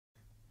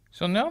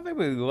So now that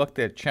we looked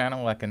at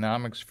channel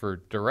economics for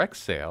direct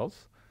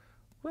sales,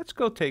 let's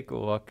go take a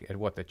look at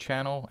what the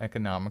channel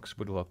economics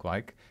would look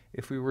like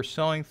if we were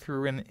selling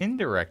through an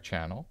indirect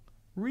channel,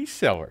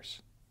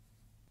 resellers.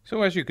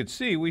 So as you could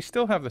see, we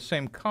still have the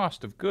same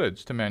cost of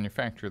goods to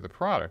manufacture the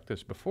product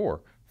as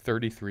before,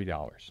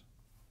 $33.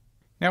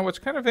 Now what's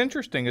kind of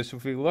interesting is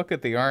if we look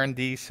at the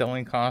R&D,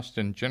 selling cost,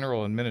 and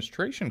general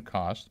administration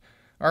cost,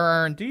 our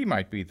R&D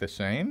might be the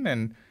same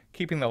and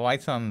keeping the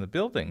lights on in the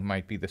building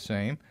might be the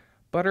same,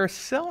 but our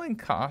selling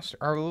costs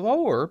are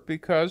lower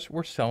because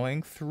we're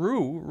selling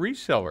through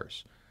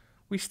resellers.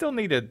 We still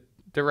need a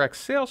direct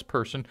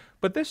salesperson,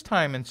 but this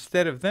time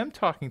instead of them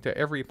talking to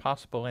every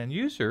possible end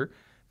user,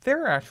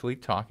 they're actually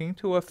talking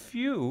to a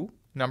few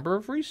number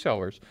of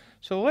resellers.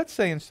 So let's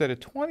say instead of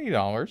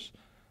 $20,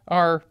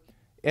 our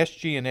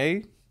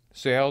SG&A,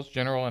 sales,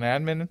 general and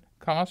admin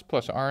cost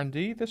plus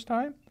R&D this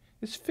time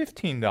is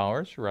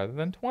 $15 rather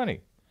than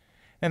 $20.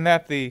 And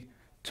that the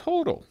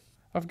total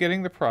of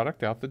getting the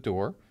product out the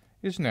door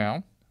is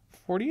now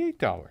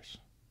 $48.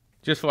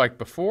 Just like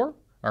before,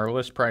 our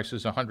list price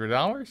is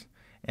 $100,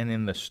 and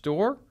in the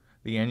store,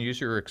 the end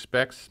user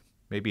expects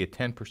maybe a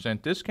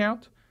 10%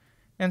 discount,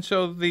 and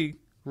so the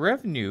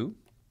revenue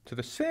to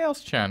the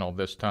sales channel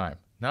this time,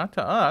 not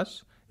to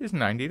us, is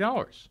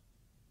 $90.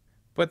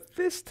 But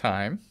this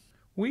time,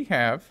 we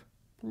have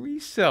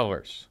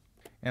resellers,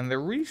 and the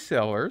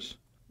resellers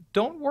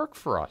don't work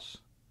for us.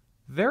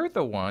 They're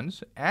the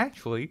ones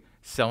actually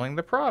selling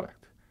the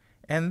product,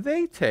 and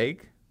they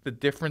take the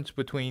difference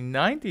between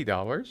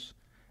 $90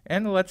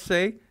 and let's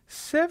say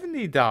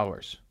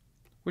 $70,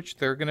 which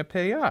they're going to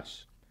pay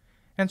us.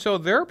 And so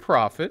their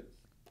profit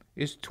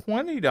is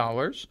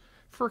 $20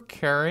 for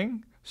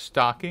carrying,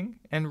 stocking,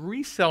 and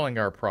reselling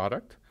our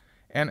product,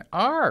 and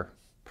our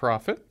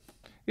profit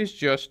is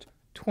just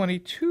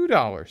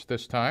 $22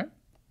 this time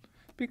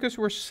because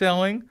we're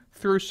selling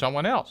through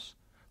someone else.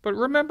 But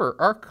remember,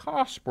 our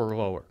costs were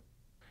lower.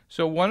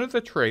 So one of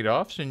the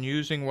trade-offs in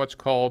using what's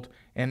called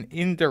an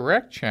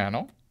indirect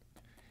channel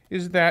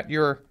is that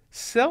your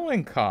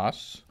selling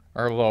costs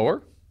are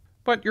lower,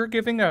 but you're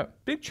giving a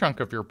big chunk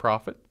of your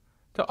profit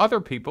to other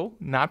people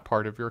not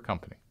part of your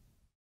company.